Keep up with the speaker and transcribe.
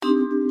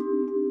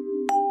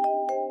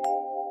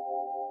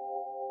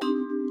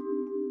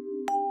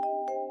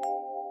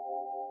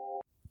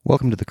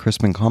Welcome to the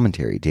Chrisman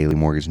Commentary Daily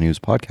Mortgage News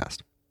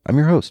Podcast. I'm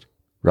your host,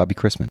 Robbie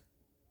Chrisman.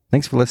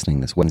 Thanks for listening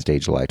this Wednesday,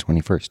 July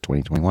 21st,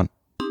 2021.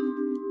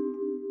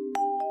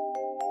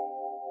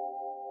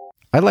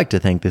 I'd like to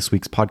thank this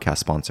week's podcast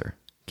sponsor,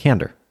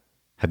 Candor.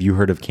 Have you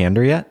heard of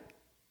Candor yet?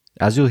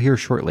 As you'll hear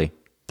shortly,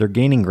 they're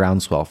gaining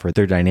groundswell for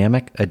their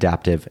dynamic,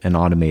 adaptive, and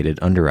automated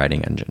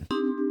underwriting engine.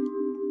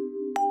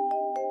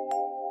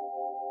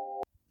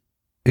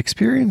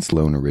 Experienced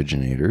loan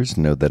originators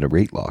know that a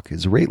rate lock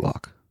is a rate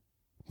lock.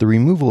 The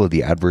removal of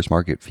the adverse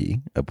market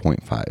fee, a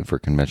 0.5 for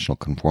conventional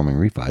conforming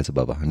refis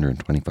above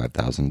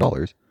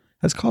 $125,000,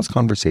 has caused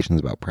conversations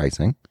about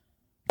pricing,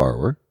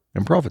 borrower,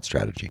 and profit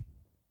strategy.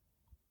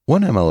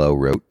 One MLO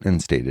wrote and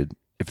stated,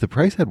 "If the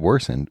price had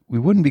worsened, we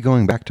wouldn't be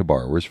going back to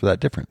borrowers for that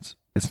difference.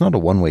 It's not a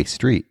one-way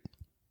street.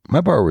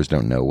 My borrowers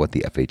don't know what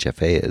the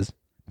FHFA is,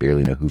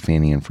 barely know who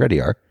Fannie and Freddie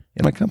are,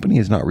 and my company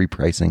is not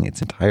repricing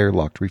its entire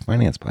locked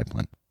refinance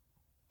pipeline.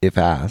 If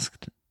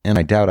asked, and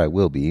I doubt I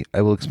will be,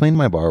 I will explain to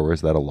my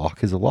borrowers that a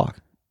lock is a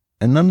lock,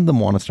 and none of them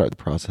want to start the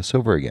process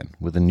over again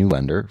with a new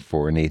lender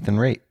for an eighth in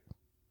rate."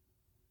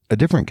 A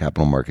different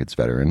capital markets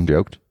veteran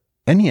joked,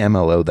 "Any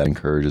MLO that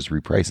encourages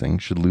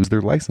repricing should lose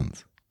their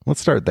license.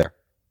 Let's start there."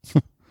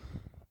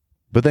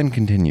 But then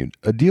continued,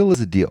 "A deal is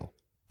a deal.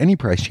 Any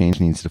price change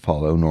needs to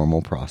follow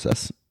normal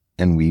process,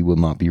 and we will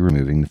not be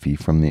removing the fee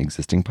from the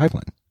existing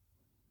pipeline."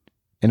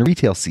 And a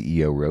retail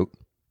CEO wrote,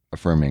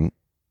 affirming,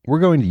 "We're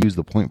going to use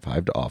the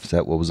 0.5 to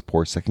offset what was a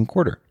poor second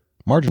quarter,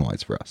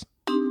 margin-wise for us."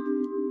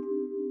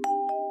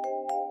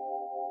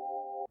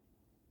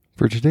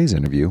 For today's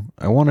interview,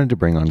 I wanted to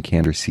bring on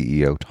Candor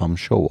CEO Tom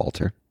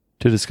Showalter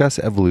to discuss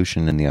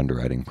evolution in the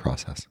underwriting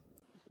process.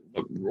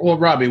 Well,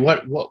 Robbie,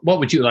 what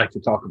would you like to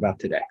talk about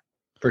today,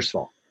 first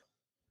of all?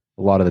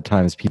 A lot of the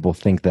times people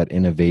think that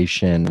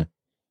innovation,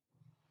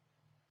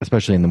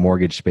 especially in the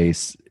mortgage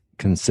space,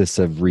 consists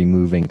of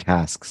removing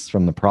tasks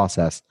from the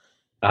process.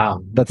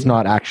 That's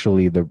not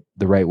actually the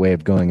right way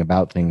of going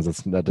about things.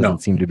 That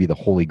doesn't seem to be the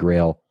holy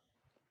grail.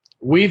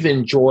 We've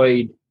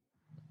enjoyed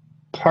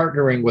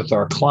partnering with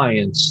our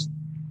clients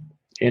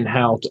in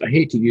how I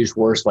hate to use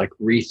words like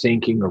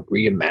rethinking or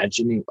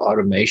reimagining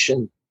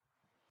automation,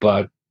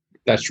 but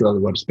that's really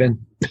what it's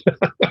been.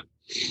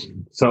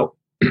 So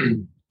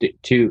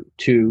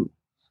to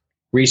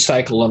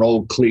recycle an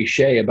old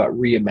cliche about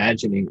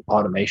reimagining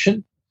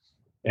automation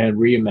and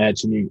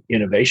reimagining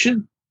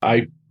innovation,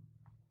 I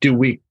do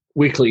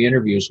weekly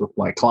interviews with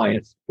my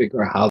clients,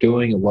 figure out how they're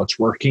doing and what's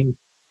working.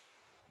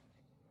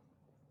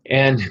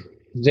 And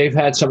they've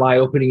had some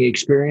eye-opening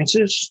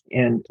experiences,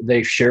 and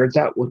they've shared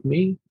that with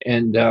me.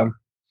 And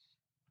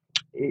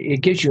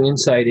it gives you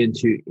insight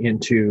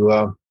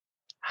into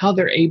how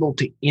they're able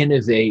to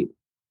innovate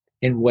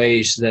in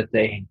ways that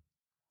they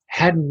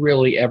hadn't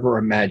really ever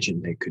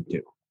imagined they could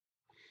do.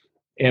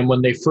 And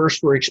when they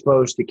first were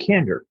exposed to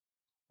Candor,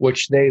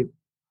 which they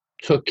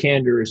took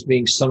Candor as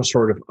being some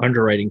sort of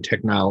underwriting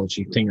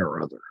technology thing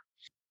or other.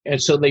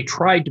 And so they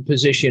tried to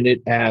position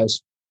it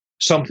as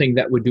something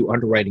that would do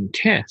underwriting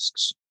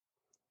tasks.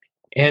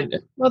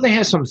 And, well, they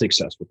had some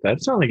success with that.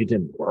 It's not like it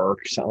didn't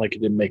work. It's not like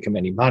it didn't make them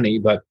any money.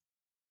 But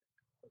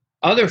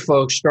other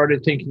folks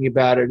started thinking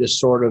about it as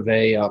sort of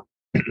a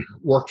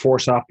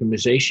workforce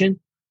optimization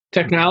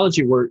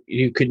technology where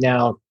you could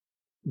now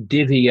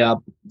divvy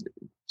up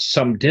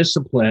some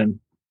discipline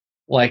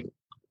like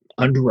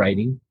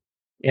underwriting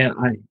and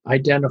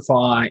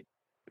identify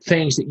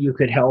things that you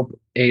could help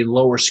a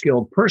lower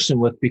skilled person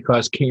with,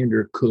 because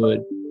Candor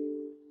could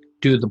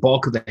do the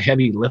bulk of the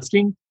heavy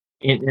lifting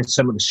in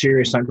some of the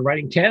serious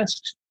underwriting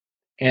tasks.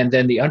 And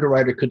then the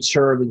underwriter could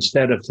serve,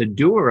 instead of the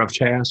doer of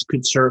tasks,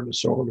 could serve as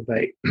sort of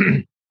a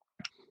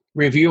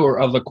reviewer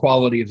of the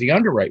quality of the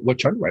underwrite,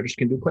 which underwriters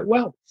can do quite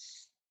well.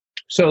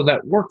 So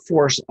that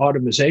workforce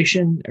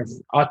optimization,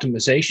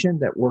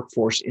 that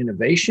workforce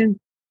innovation,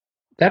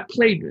 that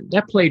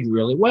played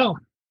really well.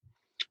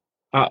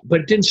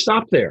 But it didn't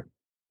stop there.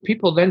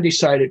 People then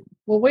decided,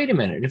 well, wait a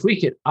minute, if we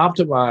could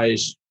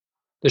optimize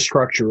the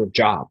structure of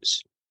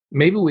jobs,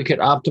 maybe we could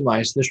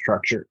optimize the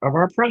structure of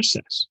our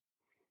process.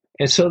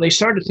 And so they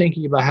started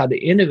thinking about how to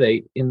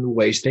innovate in the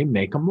ways they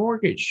make a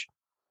mortgage.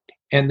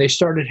 And they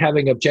started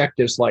having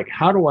objectives like,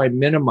 how do I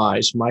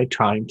minimize my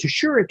time to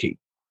surety?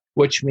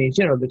 Which means,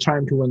 the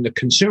time to when the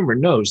consumer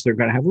knows they're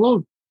going to have a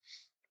loan.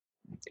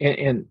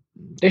 And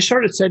they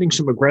started setting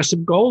some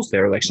aggressive goals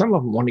there. Like some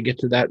of them want to get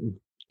to that in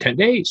 10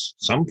 days,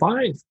 some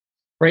 5.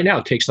 Right now,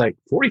 it takes like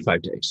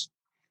 45 days.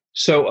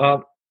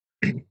 So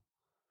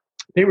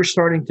they were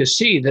starting to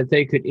see that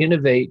they could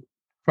innovate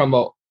from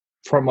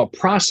a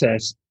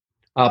process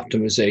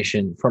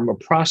optimization, from a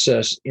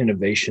process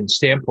innovation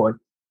standpoint,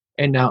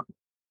 and now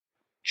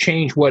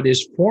change what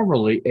is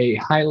formerly a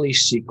highly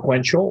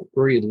sequential,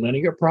 very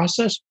linear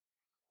process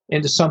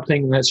into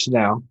something that's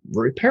now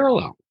very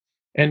parallel.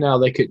 And now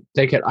they could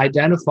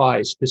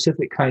identify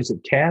specific kinds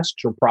of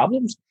tasks or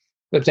problems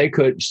that they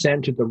could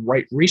send to the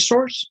right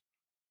resource,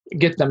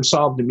 get them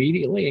solved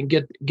immediately, and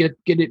get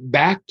it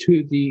back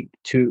to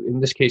in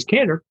this case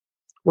Candor,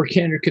 where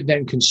Candor could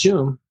then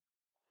consume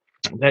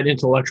that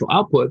intellectual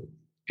output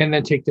and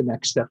then take the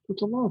next step with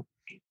the loan.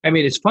 I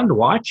mean, it's fun to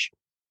watch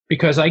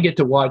because I get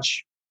to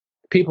watch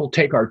people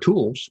take our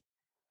tools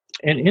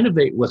and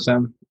innovate with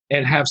them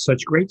and have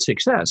such great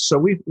success. So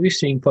we've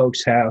seen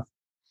folks have,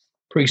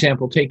 for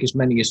example, take as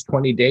many as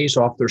 20 days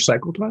off their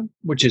cycle time,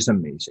 which is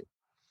amazing.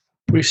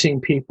 We've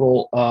seen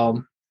people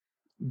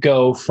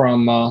go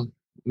from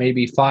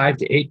maybe 5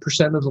 to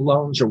 8% of the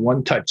loans are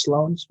one-touch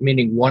loans,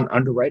 meaning one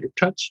underwriter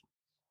touch,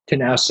 to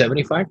now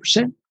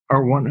 75%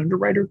 are one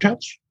underwriter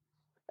touch.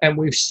 And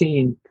we've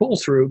seen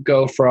pull-through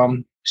go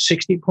from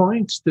 60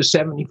 points to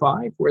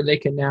 75, where they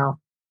can now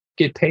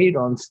get paid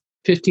on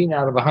 15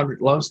 out of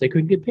 100 loans they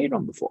couldn't get paid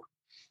on before.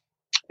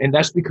 And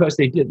that's because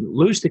they didn't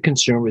lose the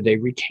consumer. They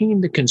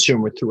retained the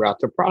consumer throughout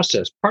the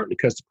process, partly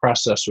because the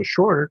process was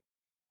shorter,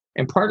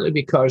 and partly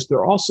because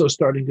they're also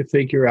starting to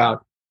figure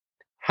out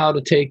how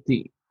to take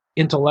the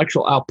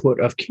intellectual output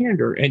of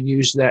Candor and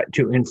use that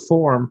to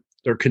inform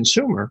their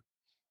consumer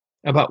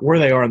about where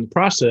they are in the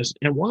process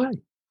and why.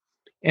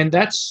 And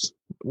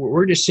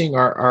we're just seeing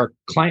our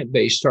client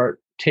base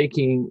start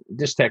taking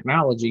this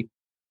technology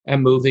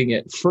and moving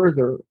it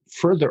further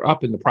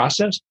up in the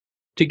process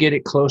to get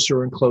it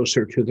closer and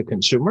closer to the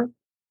consumer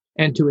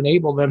and to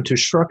enable them to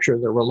structure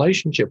their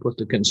relationship with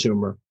the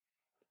consumer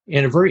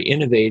in a very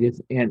innovative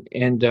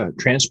and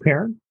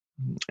transparent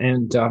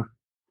and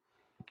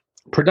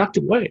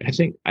productive way.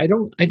 I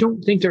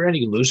don't think there are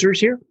any losers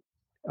here.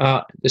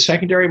 The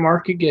secondary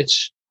market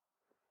gets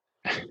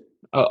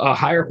a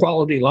higher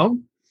quality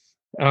loan.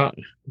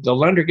 The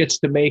lender gets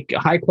to make a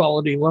high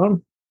quality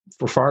loan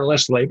for far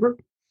less labor,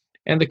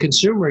 and the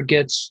consumer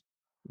gets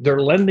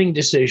their lending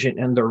decision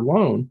and their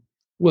loan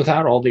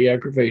without all the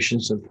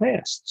aggravations of the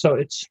past. So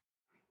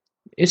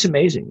it's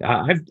amazing.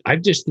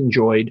 I've just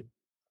enjoyed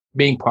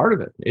being part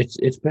of it.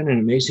 It's been an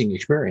amazing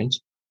experience,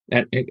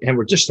 and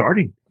we're just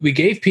starting. We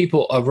gave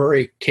people a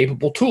very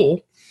capable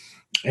tool,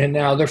 and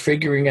now they're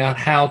figuring out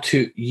how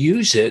to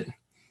use it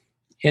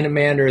in a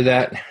manner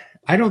that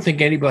I don't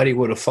think anybody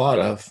would have thought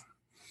of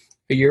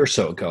a year or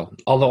so ago.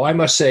 Although I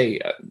must say,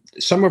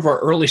 some of our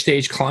early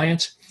stage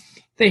clients,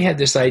 they had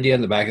this idea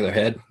in the back of their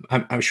head.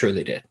 I'm sure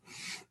they did,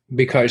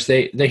 because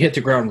they hit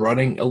the ground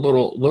running a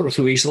little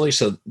too easily.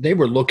 So they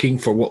were looking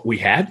for what we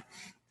had.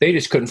 They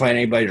just couldn't find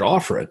anybody to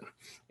offer it.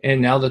 And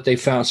now that they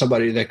found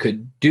somebody that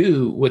could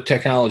do with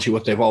technology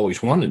what they've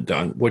always wanted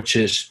done, which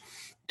is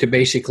to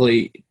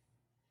basically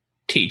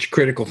teach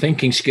critical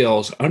thinking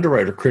skills,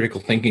 underwriter critical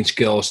thinking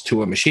skills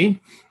to a machine.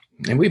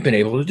 And we've been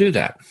able to do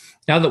that.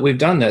 Now that we've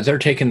done that, they're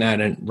taking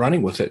that and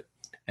running with it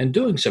and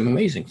doing some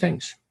amazing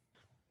things.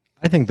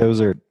 I think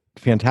those are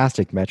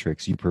fantastic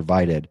metrics you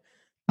provided.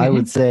 Mm-hmm. I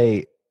would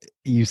say,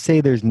 you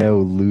say there's no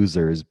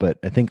losers, but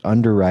I think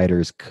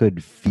underwriters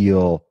could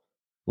feel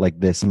like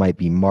this might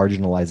be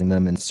marginalizing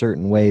them in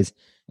certain ways.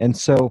 And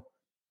so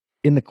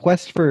in the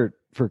quest for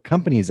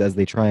companies as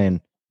they try and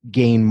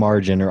gain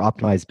margin or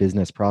optimize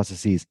business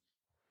processes,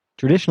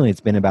 traditionally it's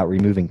been about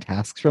removing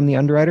tasks from the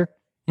underwriter.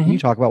 Mm-hmm. Can you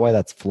talk about why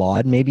that's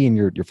flawed? Maybe in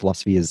your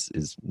philosophy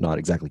is not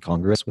exactly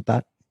congruous with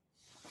that?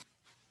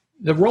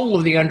 The role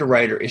of the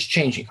underwriter is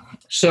changing.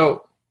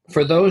 So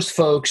for those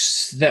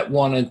folks that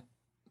wanted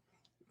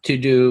to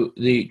do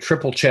the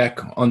triple check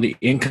on the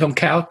income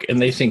calc and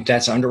they think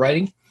that's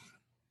underwriting,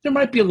 there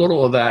might be a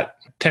little of that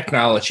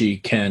technology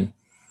can,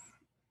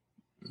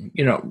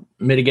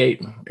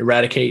 mitigate,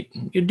 eradicate,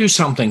 do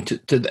something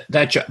to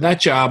that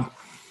job.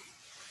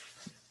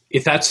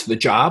 If that's the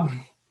job,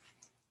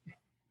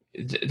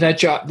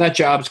 that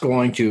job is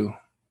going to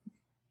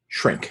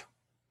shrink.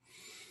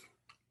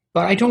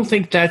 But I don't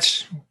think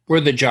that's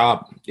where the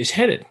job is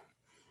headed.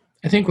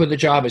 I think where the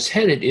job is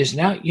headed is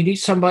now you need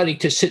somebody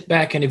to sit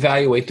back and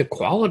evaluate the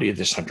quality of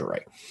this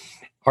underwrite.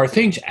 Are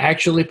things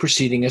actually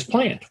proceeding as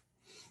planned?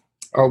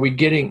 Are we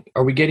getting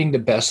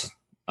the best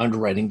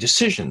underwriting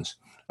decisions?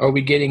 Are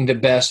we getting the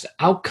best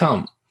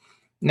outcome?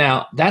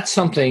 Now, that's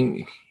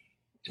something,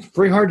 it's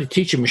very hard to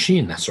teach a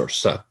machine that sort of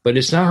stuff, but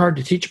it's not hard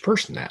to teach a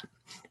person that.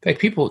 In fact,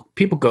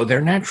 people go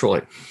there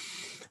naturally.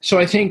 So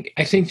I think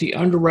the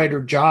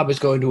underwriter job is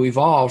going to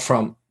evolve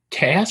from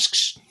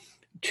tasks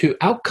to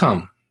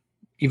outcome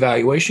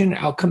evaluation,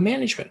 outcome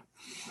management.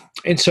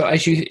 And so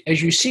as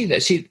you see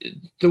that,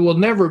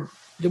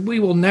 we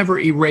will never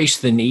erase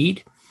the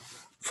need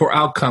for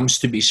outcomes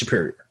to be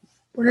superior.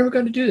 We're never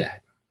going to do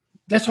that.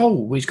 That's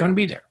always going to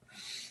be there.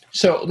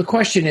 So the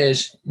question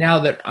is, now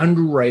that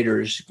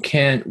underwriters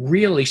can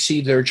really see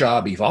their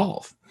job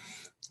evolve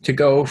to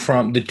go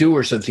from the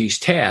doers of these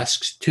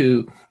tasks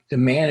to the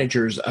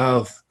managers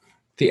of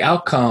the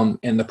outcome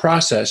and the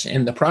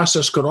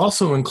process could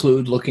also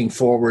include looking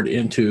forward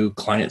into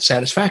client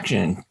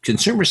satisfaction,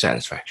 consumer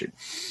satisfaction.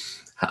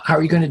 How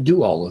are you going to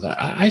do all of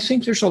that? I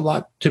think there's a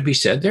lot to be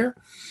said there.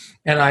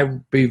 And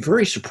I'd be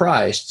very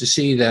surprised to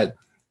see that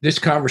this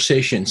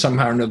conversation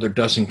somehow or another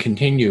doesn't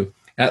continue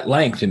at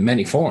length in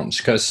many forms,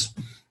 because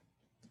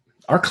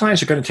our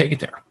clients are going to take it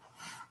there.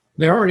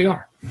 They already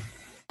are.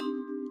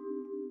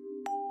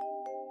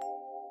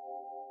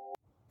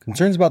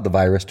 Concerns about the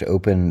virus to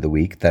open the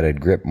week that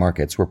had gripped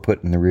markets were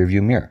put in the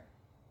rearview mirror.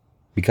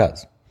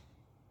 Because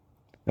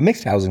A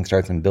mixed housing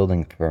starts and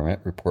building permit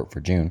report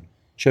for June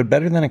showed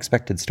better than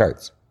expected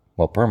starts,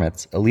 while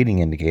permits, a leading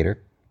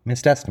indicator,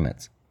 missed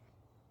estimates.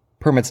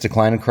 Permits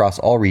decline across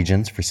all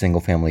regions for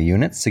single-family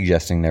units,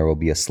 suggesting there will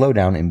be a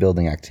slowdown in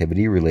building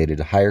activity related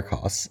to higher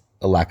costs,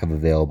 a lack of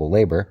available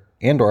labor,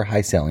 and/or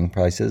high selling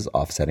prices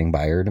offsetting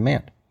buyer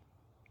demand.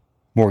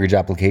 Mortgage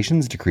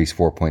applications decreased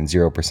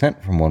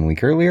 4.0% from 1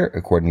 week earlier,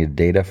 according to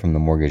data from the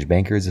Mortgage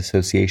Bankers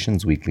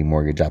Association's weekly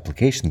mortgage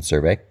application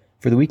survey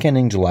for the week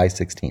ending July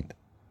 16th.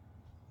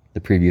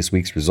 The previous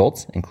week's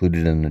results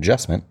included an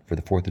adjustment for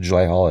the 4th of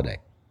July holiday,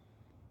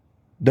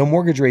 though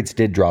mortgage rates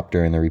did drop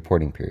during the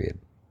reporting period.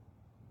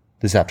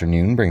 This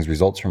afternoon brings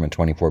results from a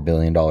 $24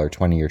 billion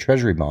 20-year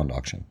Treasury bond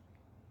auction.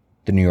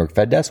 The New York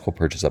Fed Desk will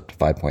purchase up to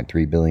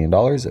 $5.3 billion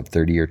of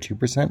 30-year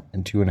 2%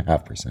 and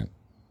 2.5%.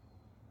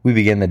 We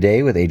begin the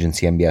day with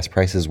agency MBS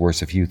prices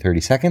worse a few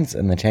 30 seconds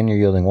and the 10-year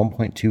yielding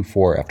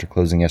 1.24 after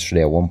closing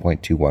yesterday at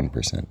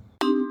 1.21%.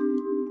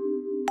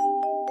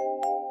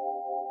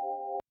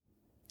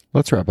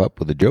 Let's wrap up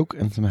with a joke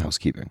and some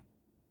housekeeping.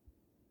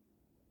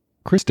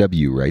 Chris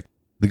W. writes,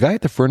 "The guy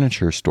at the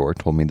furniture store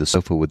told me the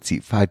sofa would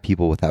seat 5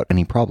 people without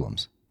any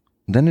problems.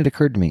 Then it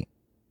occurred to me,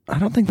 I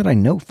don't think that I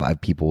know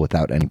 5 people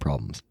without any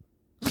problems."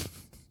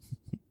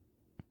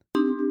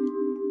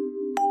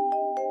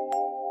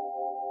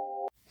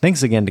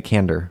 Thanks again to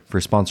Candor for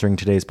sponsoring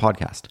today's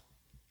podcast.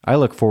 I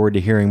look forward to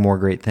hearing more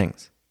great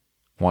things.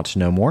 Want to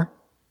know more?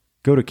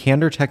 Go to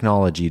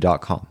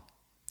candortechnology.com.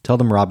 Tell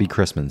them Robbie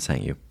Chrisman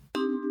sent you.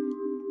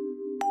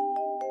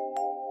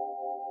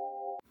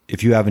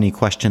 If you have any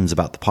questions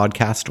about the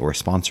podcast or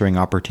sponsoring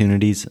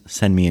opportunities,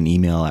 send me an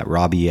email at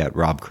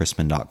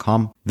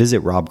robbie@robchrisman.com.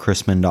 Visit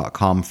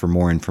robchrisman.com for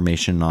more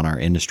information on our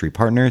industry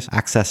partners,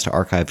 access to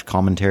archived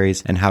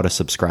commentaries, and how to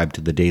subscribe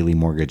to the daily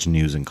mortgage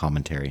news and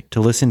commentary. To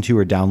listen to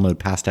or download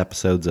past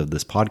episodes of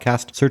this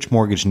podcast, search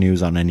Mortgage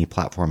News on any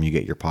platform you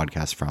get your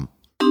podcast from.